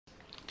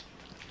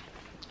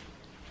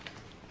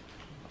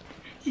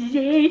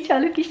Gente,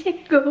 olha o que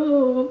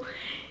chegou.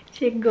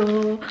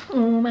 Chegou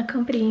uma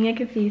comprinha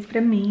que eu fiz pra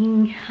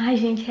mim. Ai,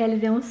 gente,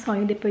 realizei um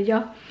sonho depois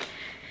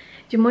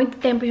de muito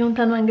tempo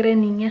juntando uma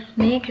graninha.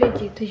 Nem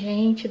acredito,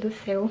 gente do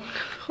céu.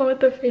 Como eu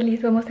tô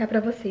feliz, vou mostrar pra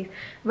vocês.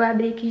 Vou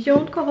abrir aqui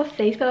junto com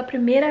vocês pela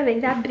primeira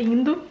vez,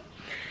 abrindo.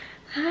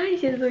 Ai,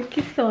 Jesus,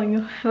 que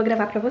sonho. Vou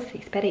gravar pra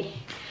vocês, peraí.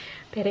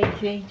 Peraí,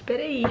 gente,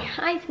 peraí.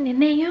 Ai, esse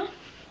neném, ó.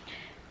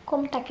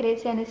 Como tá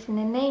crescendo esse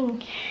neném.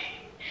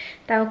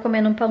 Tava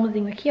comendo um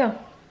pãozinho aqui, ó.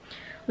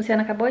 O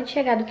Luciano acabou de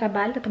chegar do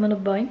trabalho, tá tomando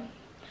banho.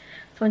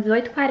 São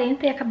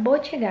 18h40 e acabou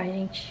de chegar,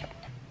 gente.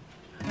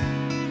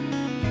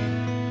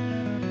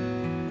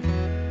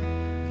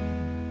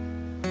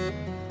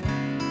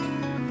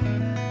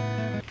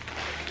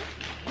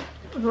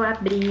 Vou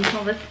abrir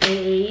com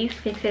vocês.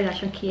 O que vocês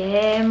acham que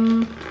é?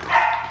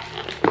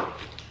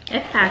 É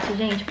fácil,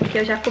 gente, porque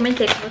eu já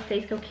comentei com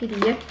vocês que eu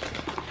queria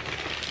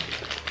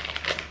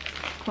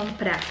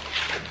comprar.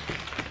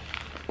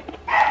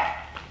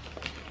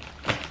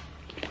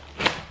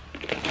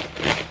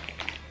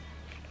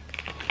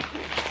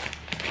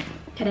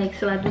 Peraí que o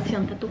celular do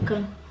Luciano tá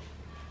tocando.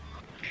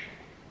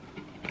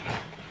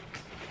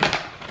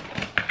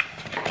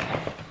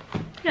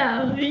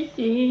 Ai,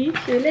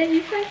 gente, olha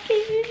isso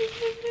aqui.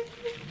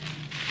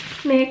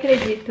 Nem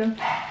acredito.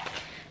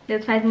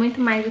 Deus faz muito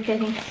mais do que a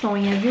gente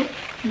sonha, viu?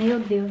 Meu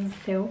Deus do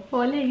céu.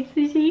 Olha isso,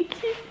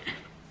 gente.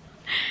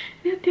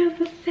 Meu Deus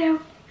do céu.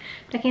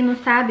 Pra quem não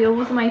sabe, eu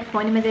uso um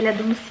iPhone, mas ele é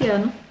do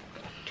Luciano.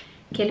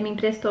 Que ele me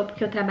emprestou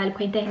porque eu trabalho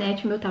com a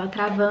internet, o meu tava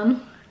travando.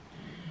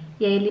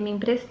 E aí ele me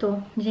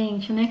emprestou.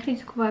 Gente, eu nem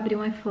acredito que eu vou abrir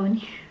um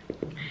iPhone.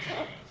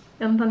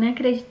 Eu não tô nem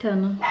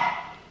acreditando.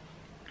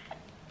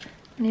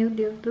 Meu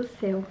Deus do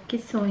céu, que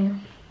sonho.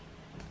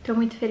 Tô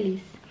muito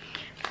feliz.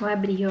 Vou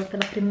abrir, ó,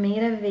 pela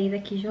primeira vez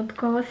aqui junto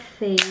com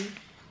vocês.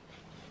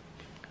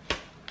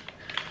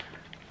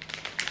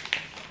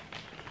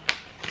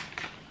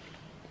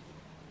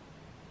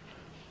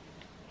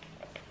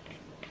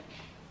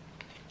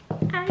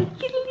 Ai,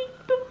 que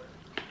lindo!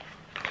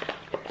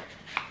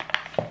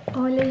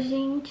 Olha,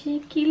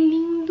 gente, que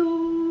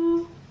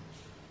lindo!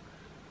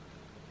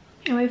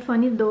 É o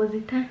iPhone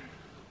 12, tá?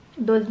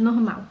 12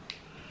 normal,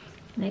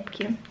 né?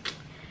 Porque...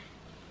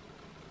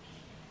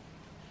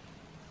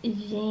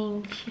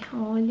 Gente,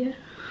 olha.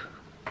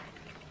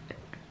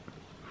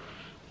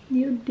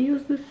 Meu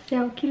Deus do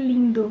céu, que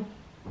lindo.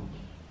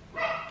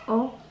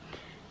 Ó,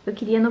 eu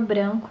queria no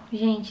branco.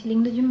 Gente,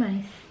 lindo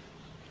demais.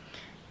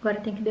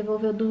 Agora tem que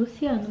devolver o do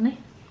Luciano, né?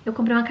 Eu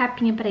comprei uma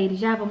capinha pra ele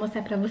já, vou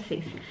mostrar pra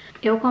vocês.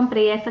 Eu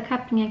comprei essa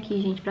capinha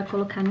aqui, gente, pra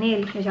colocar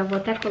nele. Eu já vou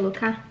até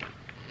colocar.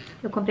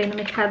 Eu comprei no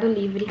Mercado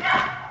Livre.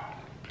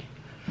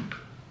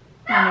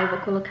 Aí eu vou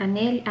colocar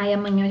nele. Aí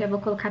amanhã eu já vou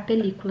colocar a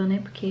película, né?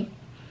 Porque...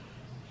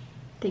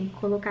 tem que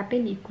colocar a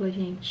película,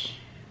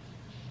 gente.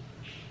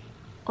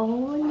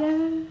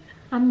 Olha,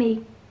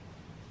 amei.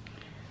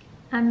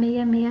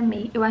 Amei, amei,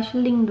 amei. Eu acho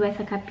lindo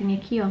essa capinha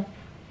aqui, ó.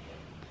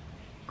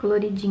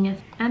 Coloridinha.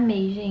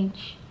 Amei,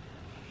 gente.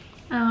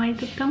 Ai,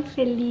 tô tão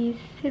feliz.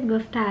 Vocês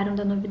gostaram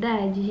da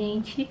novidade,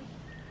 gente?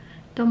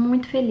 Tô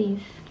muito feliz.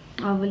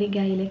 Ó, vou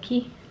ligar ele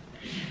aqui.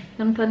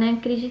 Eu não tô nem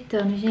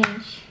acreditando,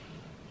 gente.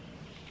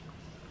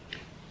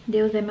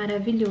 Deus é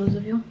maravilhoso,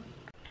 viu?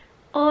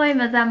 Oi,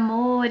 meus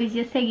amores,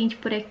 dia seguinte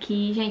por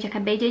aqui. Gente,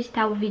 acabei de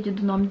editar o vídeo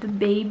do nome do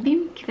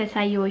baby, que vai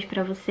sair hoje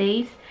pra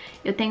vocês.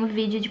 Eu tenho o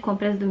vídeo de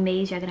compras do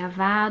mês já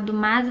gravado,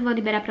 mas vou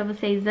liberar pra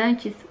vocês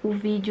antes o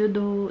vídeo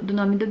do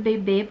nome do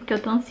bebê, porque eu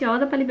tô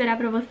ansiosa pra liberar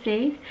pra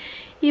vocês.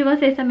 E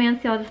vocês também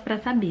ansiosos pra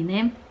saber,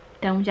 né?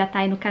 Então já tá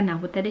aí no canal,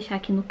 vou até deixar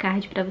aqui no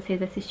card pra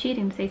vocês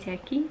assistirem, não sei se é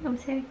aqui ou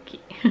se é aqui.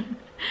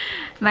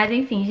 Mas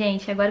enfim,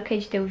 gente, agora que eu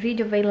editei o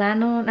vídeo, eu vou ir lá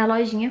na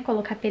lojinha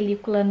colocar a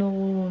película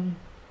no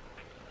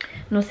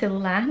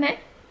celular, né?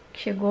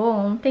 Chegou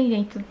ontem,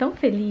 gente, tô tão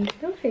feliz,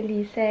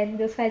 sério.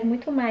 Deus faz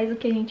muito mais do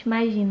que a gente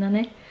imagina,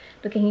 né?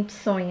 Do que a gente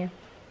sonha.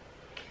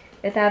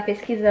 Eu tava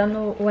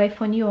pesquisando o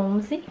iPhone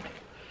 11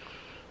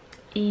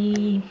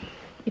 e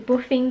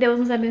por fim Deus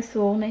nos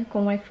abençoou, né?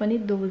 Com o iPhone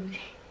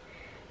 12.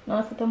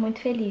 Nossa, eu tô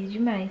muito feliz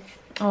demais.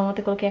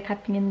 Ontem eu coloquei a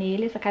capinha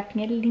nele, essa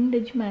capinha é linda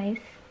demais.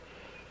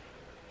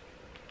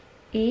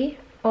 E,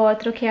 ó,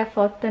 troquei a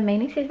foto também,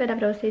 nem sei se vai dar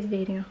pra vocês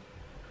verem, ó.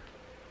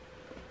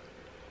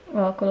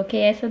 Ó,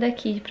 coloquei essa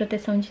daqui de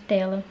proteção de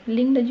tela.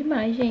 Linda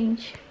demais,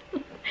 gente.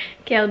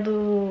 Que é o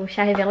do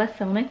chá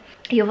revelação, né?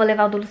 E eu vou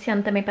levar o do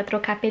Luciano também pra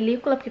trocar a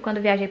película, porque quando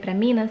eu viajei pra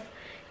Minas,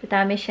 eu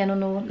tava mexendo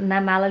na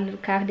mala ali do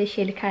carro,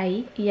 deixei ele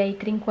cair e aí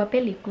trincou a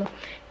película.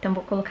 Então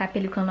vou colocar a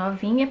película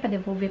novinha pra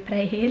devolver pra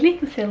ele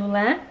no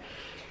celular.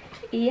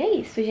 E é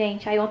isso,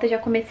 gente. Aí ontem eu já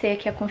comecei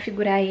aqui a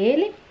configurar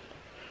ele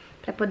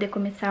pra poder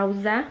começar a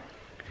usar.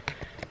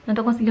 Não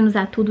tô conseguindo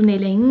usar tudo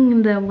nele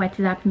ainda, o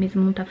WhatsApp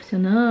mesmo não tá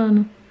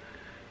funcionando.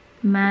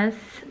 Mas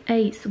é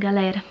isso,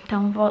 galera.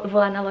 Então vou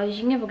lá na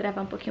lojinha, vou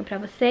gravar um pouquinho pra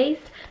vocês.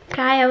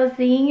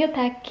 Kaelzinho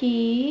tá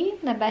aqui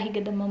na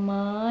barriga da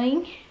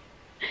mamãe.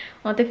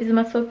 Ontem eu fiz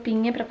uma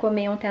sopinha pra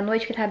comer ontem à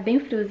noite, que tava bem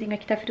friozinho.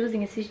 Aqui tá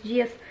friozinho esses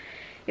dias.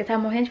 Eu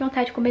tava morrendo de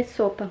vontade de comer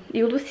sopa.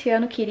 E o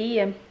Luciano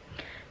queria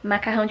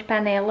macarrão de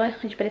panela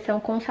de pressão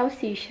com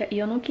salsicha. E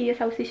eu não queria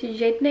salsicha de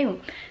jeito nenhum.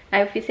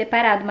 Aí eu fiz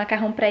separado,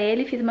 macarrão pra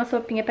ele e fiz uma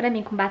sopinha pra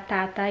mim com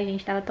batata. Ai,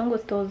 gente, tava tão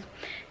gostoso.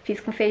 Fiz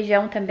com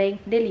feijão também,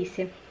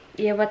 delícia.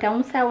 E eu vou até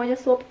almoçar hoje a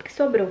sopa porque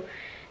sobrou.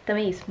 Então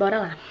é isso, bora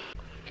lá.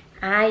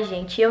 Ai,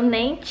 gente, eu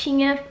nem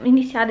tinha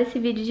iniciado esse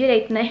vídeo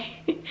direito, né?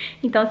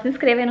 Então se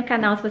inscreva aí no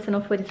canal se você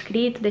não for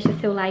inscrito. Deixa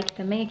seu like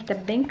também, aqui tá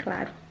bem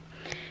claro.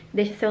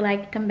 Deixa seu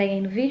like também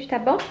aí no vídeo, tá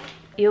bom?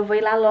 E eu vou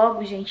ir lá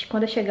logo, gente,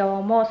 quando eu chegar ao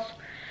almoço,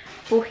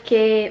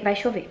 porque vai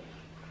chover.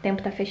 O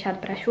tempo tá fechado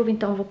pra chuva,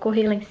 então eu vou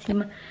correr lá em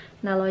cima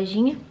na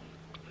lojinha.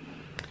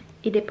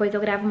 E depois eu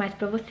gravo mais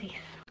pra vocês.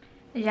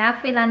 Já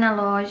fui lá na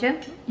loja,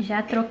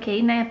 já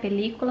troquei, né, a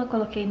película,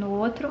 coloquei no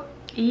outro.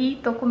 E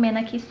tô comendo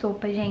aqui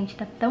sopa, gente.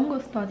 Tá tão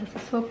gostosa essa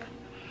sopa.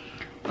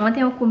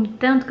 Ontem eu comi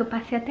tanto que eu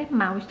passei até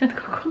mal de tanto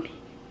que eu comi.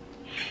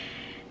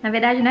 Na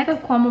verdade, não é que eu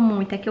como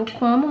muito, é que eu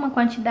como uma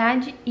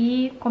quantidade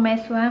e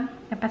começo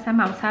a passar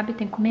mal, sabe?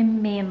 Tem que comer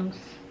menos.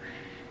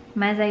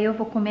 Mas aí eu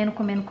vou comendo.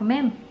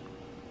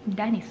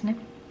 Dá nisso, né?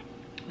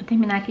 Vou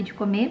terminar aqui de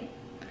comer.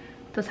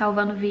 Tô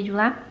salvando o vídeo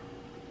lá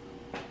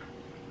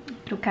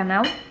pro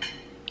canal,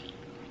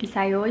 que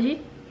sai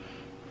hoje.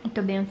 Eu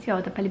tô bem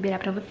ansiosa pra liberar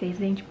pra vocês,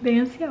 gente.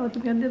 Bem ansiosa,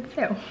 meu Deus do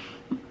céu.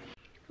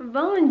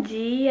 Bom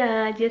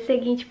dia! Dia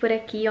seguinte por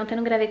aqui. Ontem eu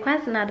não gravei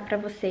quase nada pra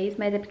vocês,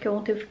 mas é porque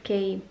ontem eu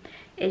fiquei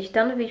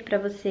editando o vídeo pra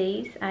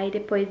vocês. Aí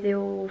depois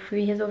eu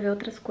fui resolver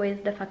outras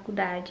coisas da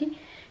faculdade,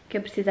 que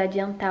eu preciso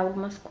adiantar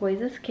algumas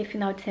coisas, que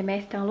final de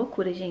semestre é uma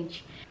loucura,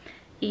 gente.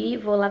 E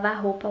vou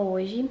lavar roupa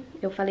hoje.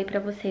 Eu falei pra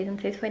vocês, não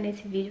sei se foi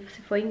nesse vídeo ou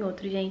se foi em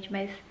outro, gente,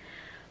 mas...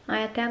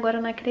 Ai, até agora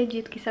eu não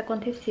acredito que isso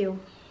aconteceu.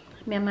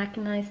 Minha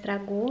máquina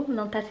estragou,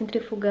 não tá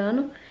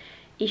centrifugando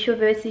e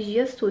choveu esses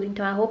dias tudo.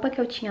 Então a roupa que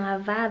eu tinha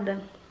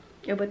lavada,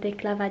 eu vou ter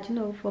que lavar de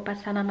novo. Vou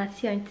passar no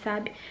amaciante,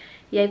 sabe?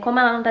 E aí como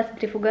ela não tá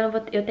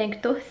centrifugando, eu tenho que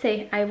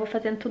torcer. Aí eu vou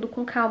fazendo tudo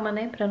com calma,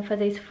 né? Pra não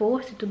fazer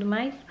esforço e tudo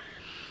mais.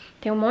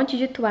 Tem um monte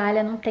de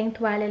toalha, não tem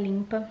toalha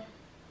limpa.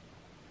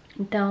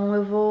 Então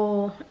eu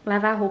vou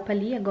lavar a roupa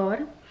ali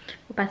agora.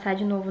 Vou passar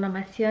de novo no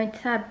amaciante,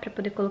 sabe? Pra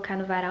poder colocar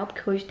no varal,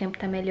 porque hoje o tempo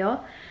tá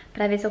melhor.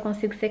 Pra ver se eu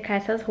consigo secar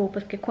essas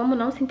roupas. Porque como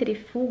não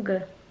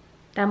centrifuga,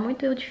 tá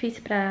muito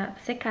difícil pra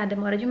secar,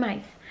 demora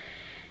demais.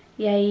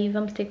 E aí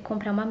vamos ter que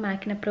comprar uma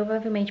máquina,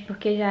 provavelmente,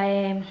 porque já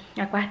é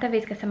a 4ª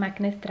vez que essa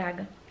máquina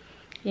estraga.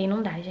 E aí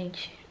não dá,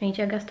 gente. A gente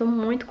já gastou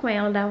muito com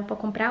ela, dava pra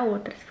comprar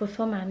outra, se for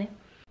somar, né?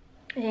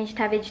 A gente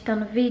tava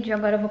editando vídeo,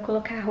 agora eu vou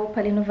colocar a roupa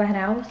ali no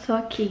varal, só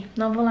que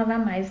não vou lavar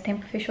mais, o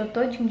tempo fechou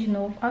todinho de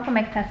novo. Olha como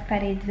é que tá as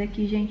paredes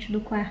aqui, gente,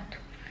 do quarto.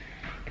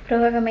 Que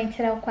provavelmente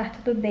será o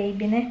quarto do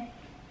baby, né?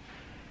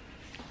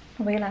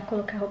 Vou ir lá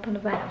colocar a roupa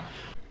no varal.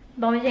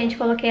 Bom, gente,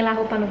 coloquei lá a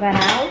roupa no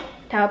varal,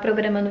 tava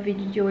programando o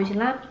vídeo de hoje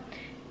lá.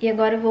 E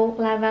agora eu vou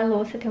lavar a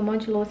louça, tem um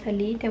monte de louça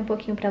ali, tem um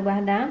pouquinho pra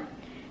guardar.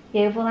 E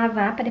aí eu vou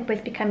lavar pra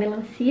depois picar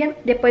melancia.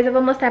 Depois eu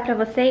vou mostrar pra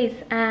vocês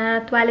a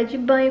toalha de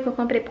banho que eu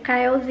comprei pro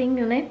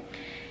Caelzinho, né?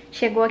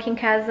 Chegou aqui em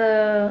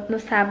casa no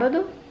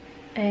sábado.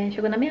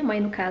 Chegou na minha mãe,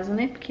 no caso,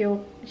 né? Porque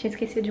eu tinha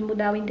esquecido de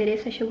mudar o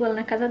endereço, aí chegou lá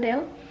na casa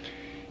dela.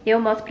 E eu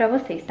mostro pra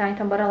vocês, tá?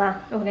 Então bora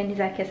lá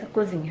organizar aqui essa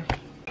cozinha.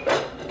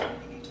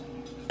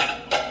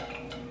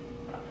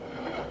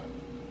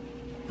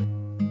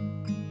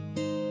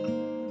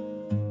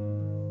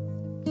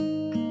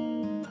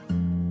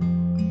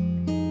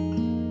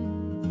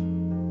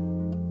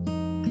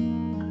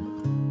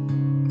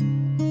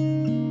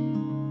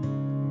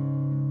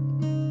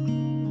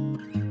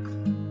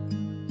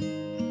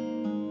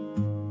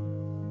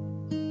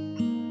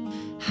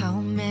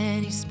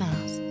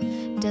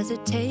 Does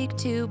it take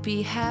to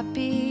be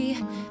happy?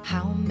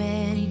 How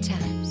many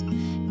times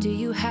do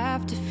you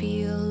have to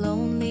feel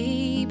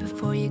lonely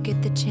before you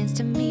get the chance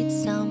to meet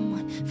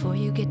someone? Before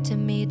you get to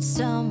meet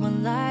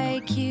someone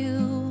like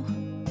you?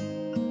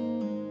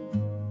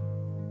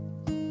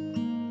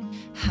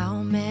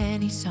 How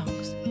many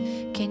songs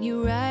can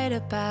you write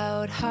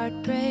about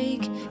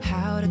heartbreak?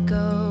 How to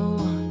go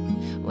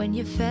on when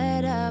you're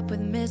fed up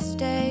with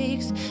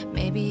mistakes?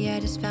 Maybe I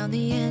just found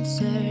the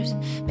answers.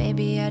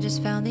 Maybe I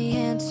just found the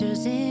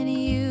answers in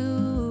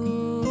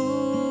you.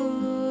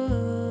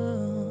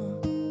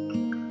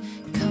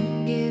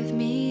 Come give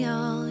me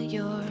all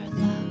your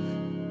love.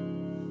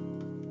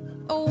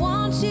 I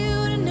want you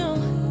to know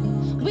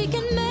we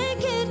can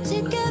make it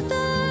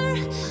together.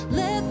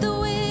 Let the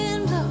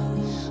wind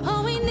blow.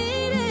 All we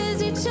need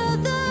is each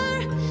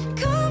other.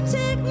 Come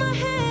take my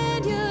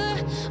hand, you're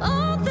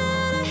all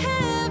that I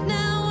have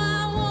now.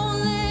 I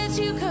won't let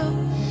you go.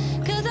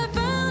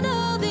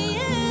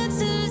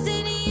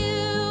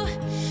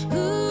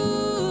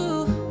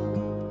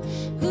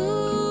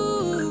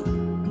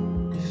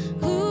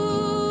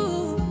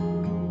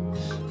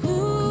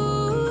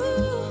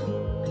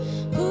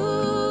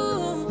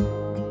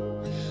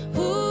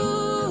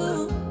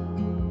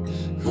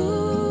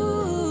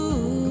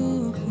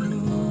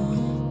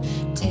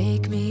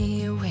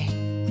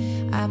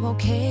 I'm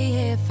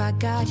okay if I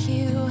got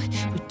you.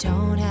 We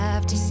don't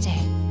have to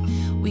stay.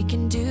 We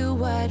can do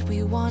what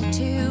we want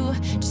to.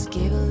 Just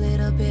give a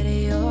little bit of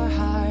your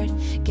heart.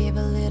 Give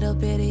a little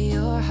bit of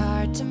your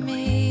heart to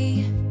me.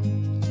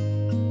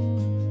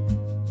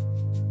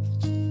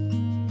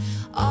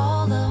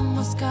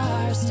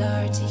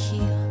 start to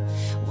heal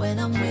when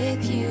I'm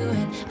with you,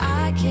 and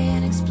I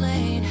can't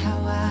explain how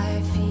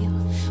I feel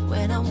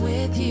when I'm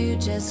with you.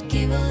 Just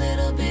give a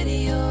little bit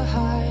of your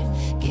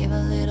heart, give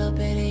a little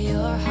bit of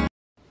your heart.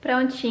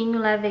 Prontinho,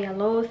 lavei a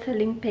louça,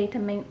 limpei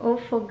também o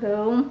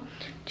fogão,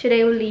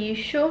 tirei o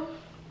lixo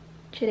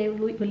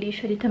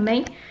ali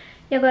também.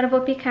 E agora eu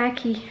vou picar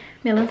aqui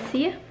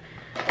melancia,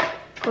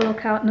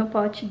 colocar no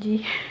pote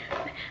de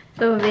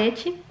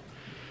sorvete.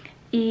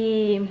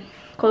 E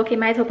coloquei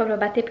mais roupa pra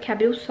bater porque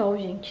abriu o sol,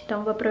 gente.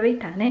 Então vou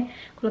aproveitar, né?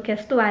 Coloquei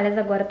as toalhas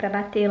agora pra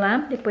bater lá.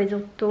 Depois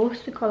eu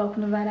torço e coloco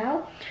no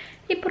varal.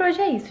 E por hoje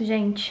é isso,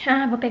 gente.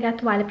 Ah, vou pegar a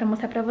toalha pra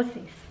mostrar pra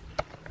vocês.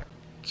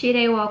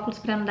 Tirei o óculos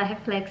pra não dar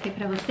reflexo aí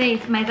pra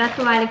vocês. Mas a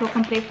toalha que eu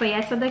comprei foi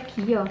essa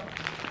daqui, ó.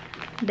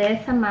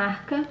 Dessa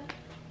marca.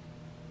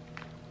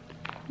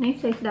 Nem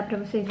sei se dá pra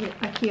vocês verem.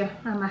 Aqui, ó.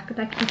 A marca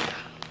tá aqui.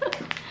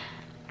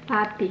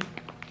 Papi.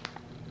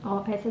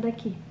 Ó, essa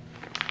daqui.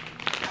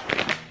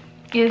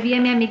 Eu vi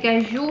a minha amiga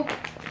Ju,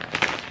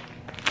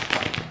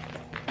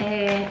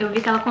 eu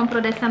vi que ela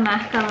comprou dessa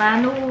marca lá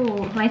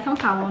em São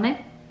Paulo,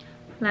 né?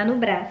 Lá no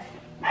Brás.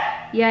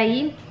 E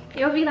aí,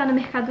 eu vi lá no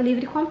Mercado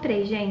Livre e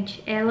comprei,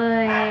 gente. Ela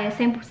é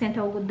 100%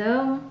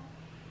 algodão,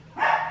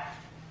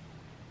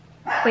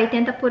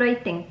 80 por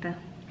 80.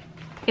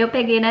 Eu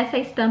peguei nessa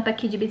estampa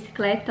aqui de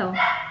bicicleta, ó.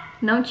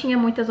 Não tinha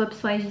muitas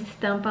opções de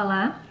estampa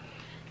lá.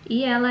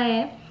 E ela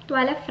é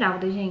toalha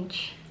fralda,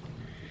 gente.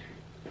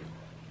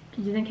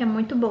 Que dizem que é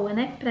muito boa,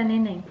 né? Pra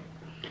neném.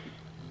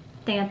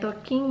 Tem a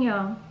touquinha,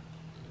 ó.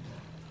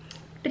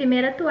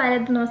 Primeira toalha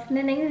do nosso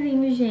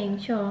nenenzinho,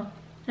 gente, ó.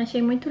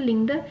 Achei muito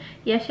linda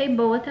e achei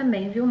boa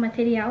também, viu?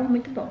 Material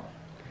muito bom.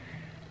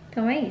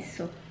 Então é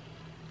isso.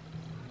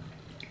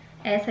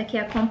 Essa aqui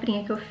é a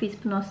comprinha que eu fiz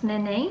pro nosso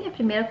neném. A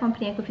primeira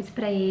comprinha que eu fiz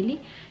pra ele.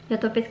 Eu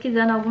tô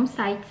pesquisando alguns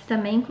sites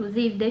também,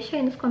 inclusive. Deixa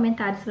aí nos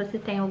comentários se você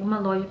tem alguma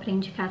loja pra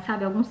indicar,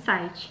 sabe? Algum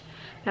site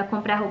pra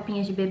comprar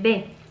roupinhas de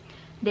bebê.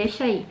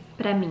 Deixa aí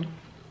pra mim,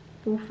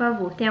 por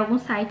favor. Tem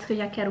alguns sites que eu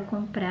já quero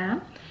comprar,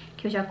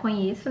 que eu já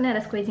conheço, né?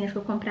 Das coisinhas que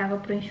eu comprava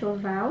pro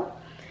enxoval.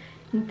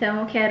 Então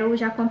eu quero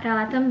já comprar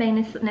lá também,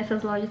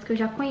 nessas lojas que eu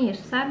já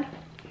conheço, sabe?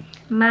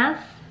 Mas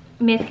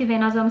mês que vem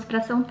nós vamos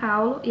pra São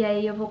Paulo e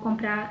aí eu vou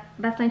comprar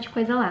bastante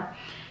coisa lá.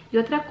 E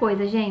outra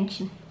coisa,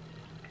 gente,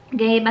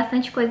 ganhei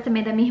bastante coisa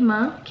também da minha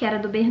irmã, que era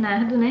do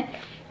Bernardo, né?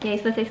 E aí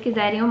se vocês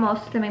quiserem eu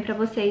mostro também pra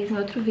vocês em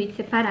outro vídeo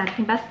separado.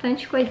 Tem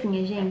bastante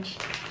coisinha, gente,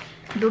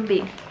 do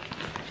B.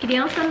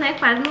 Criança, né,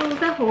 quase não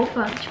usa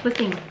roupa, tipo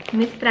assim,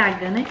 não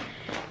estraga, né?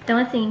 Então,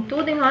 assim,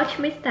 tudo em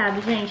ótimo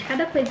estado, gente.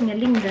 Cada coisinha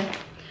linda.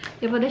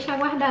 Eu vou deixar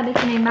guardada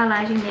aqui na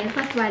embalagem mesmo,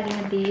 a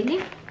toalhinha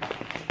dele.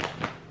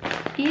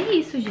 E é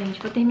isso,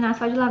 gente. Vou terminar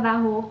só de lavar a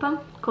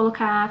roupa,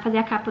 fazer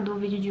a capa do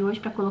vídeo de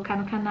hoje pra colocar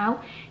no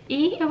canal.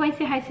 E eu vou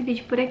encerrar esse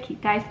vídeo por aqui,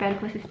 tá? Espero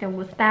que vocês tenham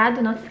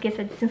gostado. Não se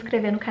esqueça de se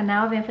inscrever no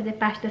canal, venha fazer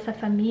parte dessa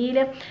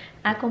família,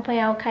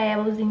 acompanhar o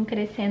Caelozinho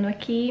crescendo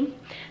aqui.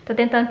 Tô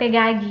tentando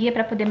pegar a guia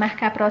pra poder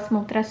marcar a próxima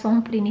ultrassom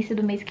pro início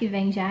do mês que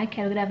vem já.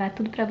 Quero gravar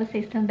tudo pra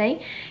vocês também.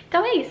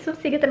 Então é isso.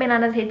 Siga também lá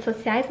nas redes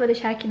sociais, vou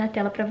deixar aqui na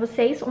tela pra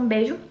vocês. Um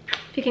beijo,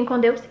 fiquem com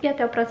Deus e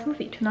até o próximo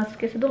vídeo. Não se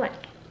esqueça do like.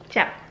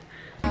 Tchau!